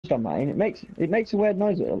on mine. It makes a weird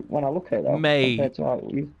noise when I look at it though. Mate.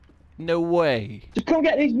 No way. Just come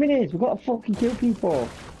get these minis. We've got to fucking kill people.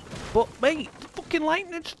 But mate, fucking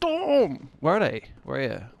lightning storm. Where are they? Where are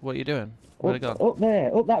you? What are you doing? Where are they gone? Up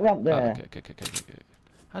there, up that ramp there. Oh, okay.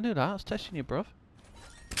 I knew that. I was testing you, bruv.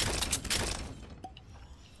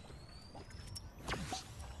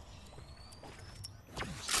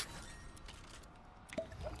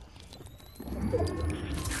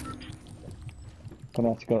 Gonna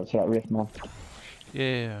have to go to that rift, man.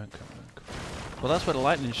 Yeah, okay. Well, that's where the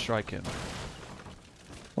lightning's striking.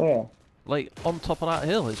 Where? Like, on top of that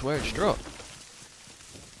hill is where it struck.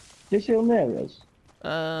 This hill near us?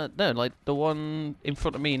 No, like the one in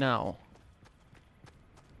front of me now.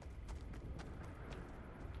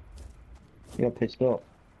 You're pissed off.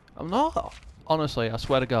 I'm not. Honestly, I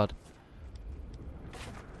swear to God.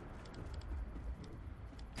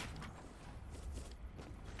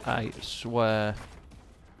 I swear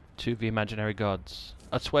to the imaginary gods.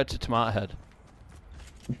 I swear to Tomato Head.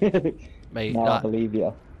 Mate, no, I believe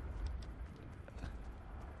you.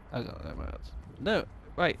 I got that mad. No,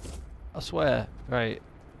 right. I swear. Right.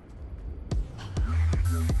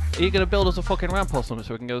 Are you gonna build us a fucking ramp or something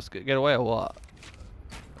so we can go get away or what?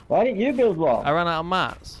 Why didn't you build one? I ran out of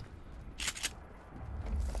mats.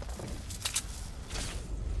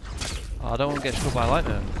 Oh, I don't want to get struck by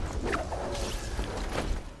lightning.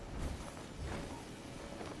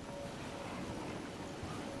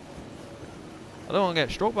 I don't want to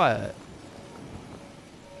get struck by it.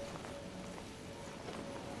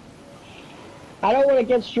 I don't want to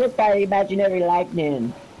get struck by imaginary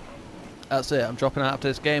lightning. That's it. I'm dropping out after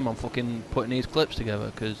this game. I'm fucking putting these clips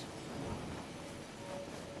together because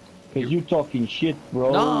you talking shit,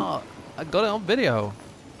 bro. No, I got it on video.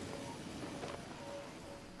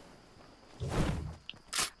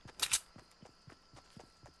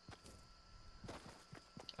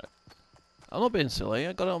 I'm not being silly.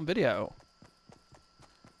 I got it on video.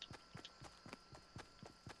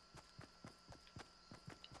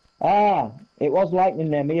 Ah, it was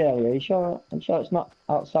lightning near me earlier. Are you sure? I'm sure it's not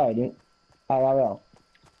outside it. IRL.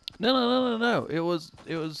 No. It was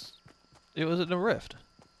in the rift.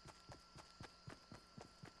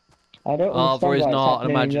 I don't Oh, there is understand why not it's an happening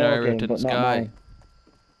in imaginary your rift game, in the but not sky. mine.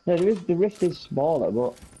 No, there is. The rift is smaller,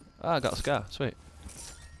 but Ah, I got a scar. Sweet.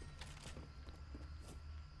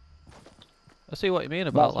 I see what you mean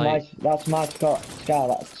about that's my scar.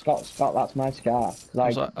 That's my scar.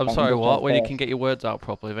 I'm sorry. What? When you can get your words out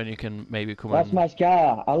properly, then you can maybe come. That's my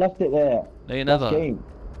scar. I left it there. No, you never. Game.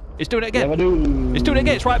 It's doing it again. Never do. It's doing it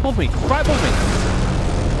again. It's right above me. Right above me.